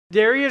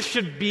Darius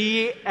should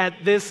be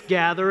at this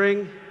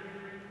gathering,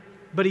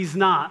 but he's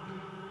not.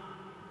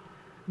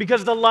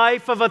 Because the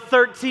life of a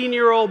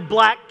 13-year-old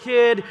black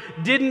kid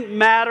didn't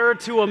matter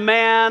to a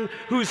man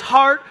whose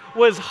heart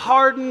was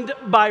hardened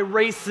by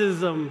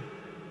racism.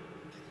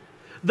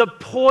 The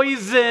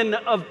poison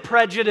of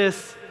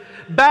prejudice,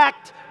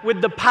 backed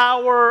with the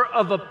power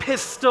of a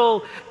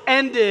pistol,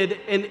 ended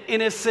an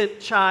innocent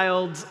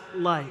child's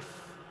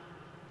life.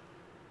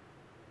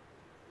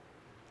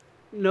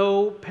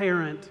 No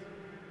parent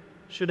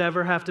should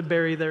ever have to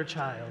bury their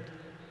child.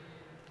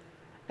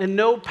 And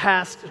no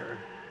pastor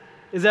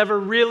is ever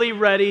really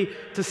ready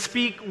to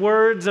speak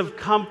words of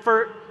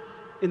comfort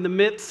in the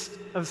midst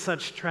of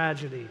such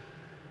tragedy.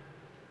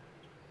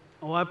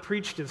 Oh, I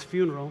preached his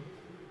funeral.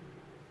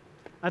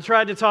 I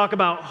tried to talk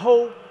about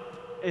hope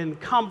and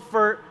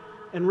comfort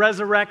and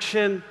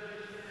resurrection.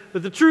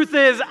 But the truth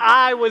is,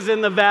 I was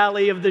in the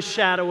valley of the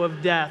shadow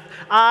of death.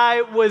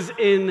 I was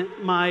in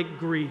my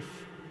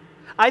grief.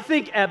 I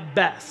think at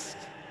best,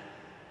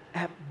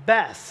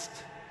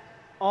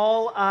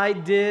 all I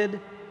did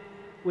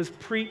was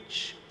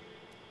preach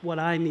what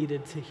I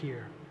needed to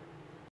hear.